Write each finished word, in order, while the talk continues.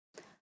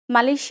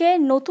মালয়েশিয়ায়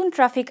নতুন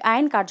ট্রাফিক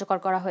আইন কার্যকর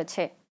করা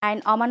হয়েছে। আইন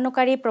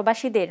অমান্যকারী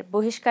প্রবাসীদের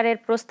বহিষ্কারের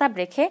প্রস্তাব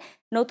রেখে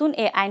নতুন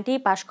এ আইনটি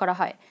পাশ করা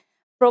হয়।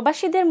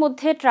 প্রবাসীদের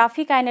মধ্যে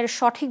ট্রাফিক আইনের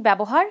সঠিক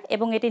ব্যবহার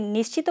এবং এটি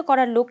নিশ্চিত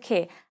করার লক্ষ্যে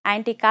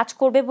আইনটি কাজ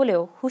করবে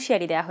বলেও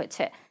হুঁশিয়ারি দেওয়া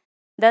হয়েছে।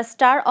 দ্য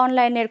স্টার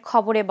অনলাইনের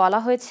খবরে বলা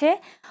হয়েছে,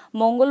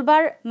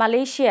 মঙ্গলবার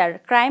মালয়েশিয়ার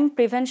ক্রাইম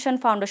প্রিভেনশন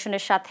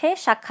ফাউন্ডেশনের সাথে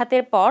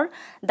সাক্ষাতের পর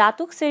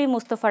দাতুক সেরি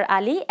মুস্তফার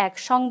আলী এক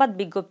সংবাদ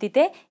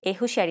বিজ্ঞপ্তিতে এ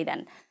হুঁশিয়ারি দেন।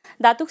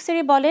 দাতুক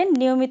সেরি বলেন,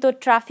 নিয়মিত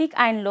ট্রাফিক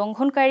আইন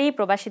লঙ্ঘনকারী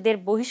প্রবাসীদের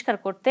বহিষ্কার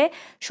করতে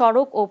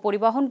সড়ক ও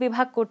পরিবহন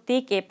বিভাগ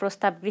কর্তৃক এ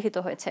প্রস্তাব গৃহীত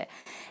হয়েছে।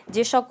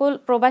 যে সকল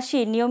প্রবাসী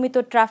নিয়মিত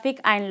ট্রাফিক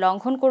আইন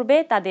লঙ্ঘন করবে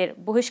তাদের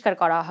বহিষ্কার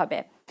করা হবে।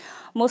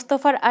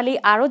 মোস্তফার আলী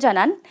আরও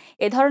জানান,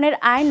 এ ধরনের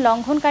আইন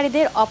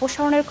লঙ্ঘনকারীদের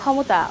অপসারণের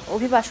ক্ষমতা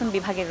অভিবাসন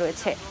বিভাগের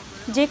রয়েছে।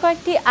 যে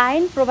কয়েকটি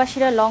আইন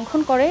প্রবাসীরা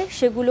লঙ্ঘন করে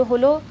সেগুলো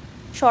হলো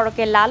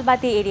সড়কে লাল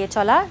বাতি এড়িয়ে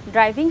চলা,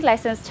 ড্রাইভিং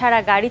লাইসেন্স ছাড়া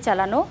গাড়ি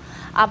চালানো,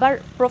 আবার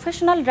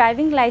প্রফেশনাল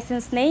ড্রাইভিং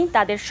লাইসেন্স নেই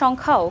তাদের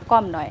সংখ্যাও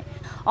কম নয়।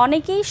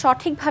 অনেকেই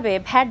সঠিকভাবে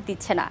ভ্যাট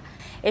দিচ্ছে না।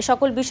 এ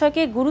সকল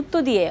বিষয়কে গুরুত্ব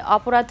দিয়ে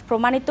অপরাধ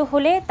প্রমাণিত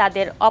হলে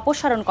তাদের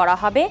অপসারণ করা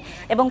হবে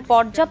এবং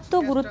পর্যাপ্ত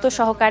গুরুত্ব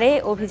সহকারে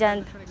অভিযান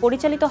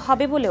পরিচালিত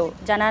হবে বলেও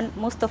জানান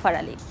মোস্তফার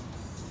আলী।